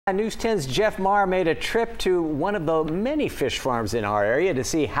News 10's Jeff Maher made a trip to one of the many fish farms in our area to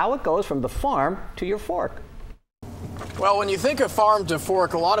see how it goes from the farm to your fork. Well, when you think of farm to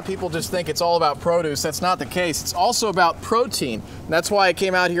fork, a lot of people just think it's all about produce. That's not the case. It's also about protein. And that's why I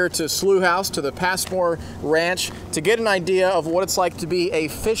came out here to Slough House, to the Passmore Ranch, to get an idea of what it's like to be a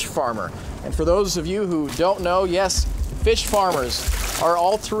fish farmer. And for those of you who don't know, yes, fish farmers are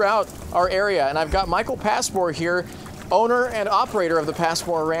all throughout our area. And I've got Michael Passmore here, owner and operator of the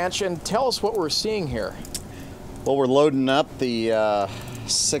Passmore Ranch, and tell us what we're seeing here. Well, we're loading up the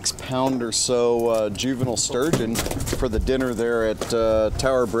 6-pound or so juvenile sturgeon for the dinner there at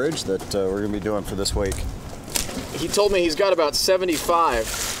Tower Bridge that we're going to be doing for this week. He told me he's got about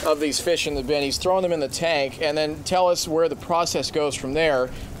 75 of these fish in the bin. He's throwing them in the tank, and then tell us where the process goes from there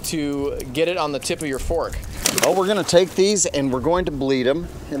to get it on the tip of your fork. Well, we're going to take these and we're going to bleed them,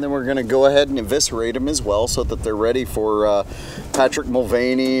 and then we're going to go ahead and eviscerate them as well so that they're ready for Patrick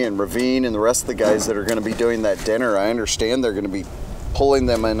Mulvaney and Ravine and the rest of the guys that are going to be doing that dinner. I understand they're going to be pulling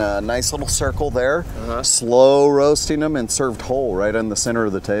them in a nice little circle there, slow roasting them and served whole right in the center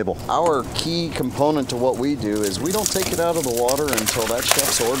of the table. Our key component to what we do is we don't take it out of the water until that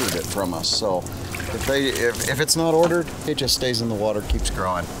chef's ordered it from us. So if it's not ordered, it just stays in the water, keeps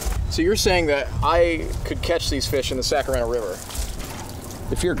growing. So you're saying that I could catch these fish in the Sacramento River?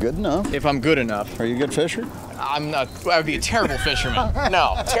 If you're good enough. If I'm good enough. Are you a good fisher? I'm not. I would be a terrible fisherman.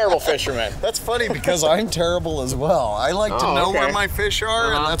 No, terrible fisherman. That's funny because I'm terrible as well. I like to know where my fish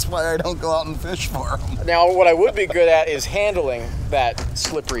are, and that's why I don't go out and fish for them. Now, what I would be good at is handling that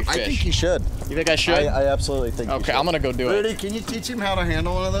slippery fish. I think you should. You think I should? I absolutely think you should. Okay, I'm going to go do it. Rudy, can you teach him how to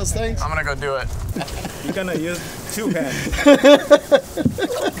handle one of those things? I'm going to go do it. You're going to use 2 hands.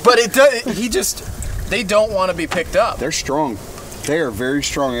 But it does, they don't want to be picked up. They're strong. They are very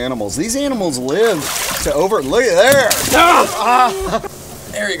strong animals. These animals live to look at there.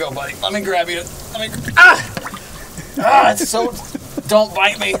 There you go, buddy. Let me grab you. It's so, don't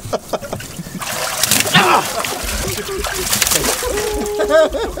bite me.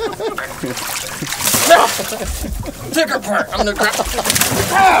 Pick her apart. I'm gonna grab.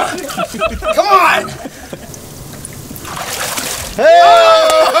 Come on! Hey!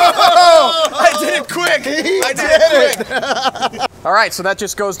 I did it quick. I did it quick. All right, so that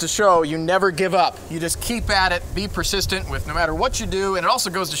just goes to show you never give up. You just keep at it, be persistent with no matter what you do, and it also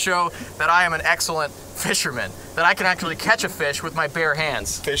goes to show that I am an excellent fisherman, that I can actually catch a fish with my bare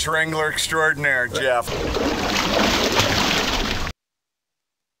hands. Fish wrangler extraordinaire, Jeff.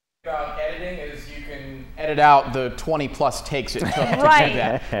 About editing is you can edit out the 20+ takes it took to do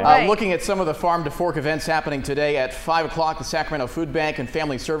that. Right. Looking at some of the farm to fork events happening today at 5 o'clock, the Sacramento Food Bank and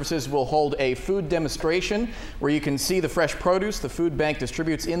Family Services will hold a food demonstration where you can see the fresh produce the food bank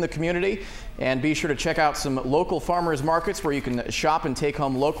distributes in the community, and be sure to check out some local farmers markets where you can shop and take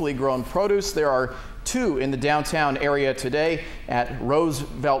home locally grown produce. There are 2 in the downtown area today at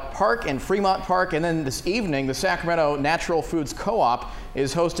Roosevelt Park and Fremont Park, and then this evening the Sacramento Natural Foods Co-op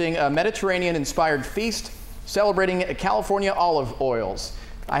is hosting a Mediterranean-inspired feast celebrating California olive oils.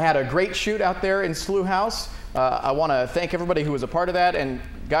 I had a great shoot out there in Slough House. I want to thank everybody who was a part of that, and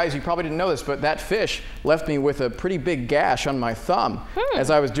guys, you probably didn't know this, but that fish left me with a pretty big gash on my thumb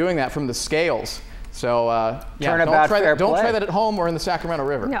as I was doing that from the scales. So yeah, don't try that at home or in the Sacramento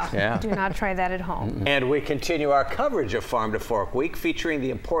River. No, do not try that at home. And we continue our coverage of Farm to Fork Week, featuring the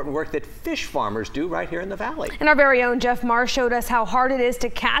important work that fish farmers do right here in the valley. And our very own Jeff Maher showed us how hard it is to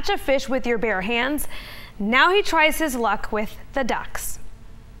catch a fish with your bare hands. Now he tries his luck with the ducks.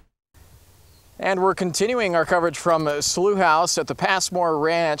 And we're continuing our coverage from Slough House at the Passmore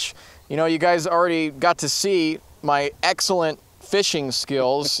Ranch. You know, you guys already got to see my excellent fishing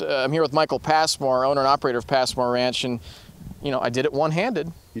skills. I'm here with Michael Passmore, owner and operator of Passmore Ranch, and you know, I did it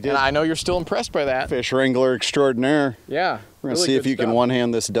one-handed. You did. And I know you're still impressed by that. Fish wrangler extraordinaire. Yeah. We're gonna see if you can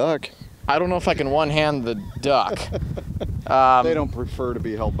one-hand this duck. I don't know if I can one-hand the duck. They don't prefer to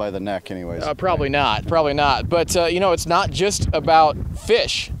be held by the neck anyways. Probably not, probably not. But you know, it's not just about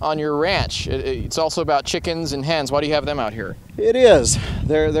fish on your ranch. It's also about chickens and hens. Why do you have them out here? It is.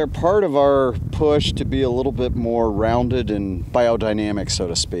 They're part of our push to be a little bit more rounded and biodynamic, so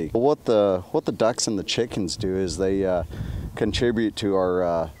to speak. What the ducks and the chickens do is they contribute to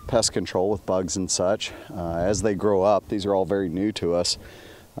our pest control with bugs and such. As they grow up, these are all very new to us.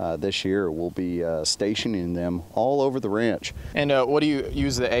 This year we'll be stationing them all over the ranch. And what do you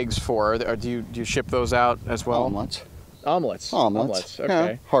use the eggs for? Or do you ship those out as well? Omelets. Omelets. Omelets.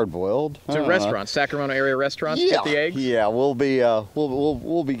 Okay. Yeah, hard-boiled. So restaurants, Sacramento area restaurants, get the eggs? Yeah, we'll be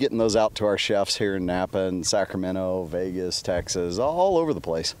getting those out to our chefs here in Napa and Sacramento, Vegas, Texas, all over the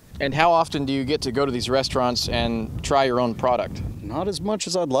place. And how often do you get to go to these restaurants and try your own product? Not as much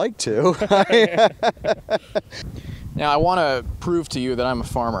as I'd like to. Now, I want to prove to you that I'm a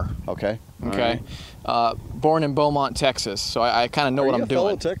farmer. Okay. Okay. Born in Beaumont, Texas, so I kind of know what I'm doing.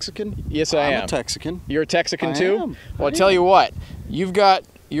 Are you a fellow Texican? Yes, I am. I'm a Texican. You're a Texican too? I am. Well, I tell you what, you've got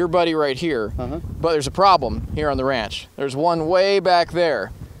your buddy right here, but there's a problem here on the ranch. There's one way back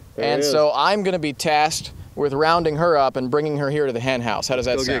there. And so I'm going to be tasked with rounding her up and bringing her here to the hen house. How does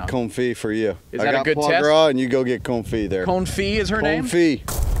that sound? Go get confit for you. Is that a good test? I got foie gras, and you go get confit there. Confit is her name? Confit.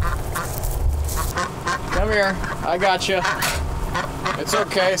 Come here. I got you. It's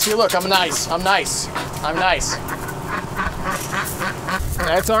okay. See, look, I'm nice. I'm nice. I'm nice.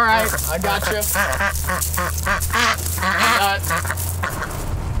 That's all right. I got you.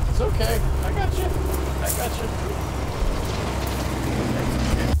 It's okay. I got you. I got you.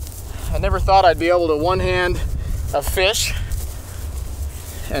 I never thought I'd be able to one-hand a fish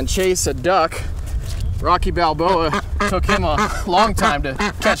and chase a duck. Rocky Balboa took him a long time to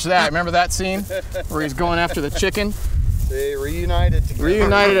catch that. Remember that scene where he's going after the chicken? They reunited together.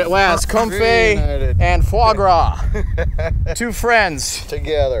 Reunited at last. Confit and foie gras. Two friends.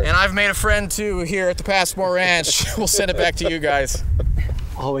 Together. And I've made a friend too here at the Passmore Ranch. We'll send it back to you guys.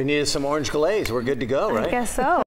 All we need is some orange glaze. We're good to go, right? I guess so.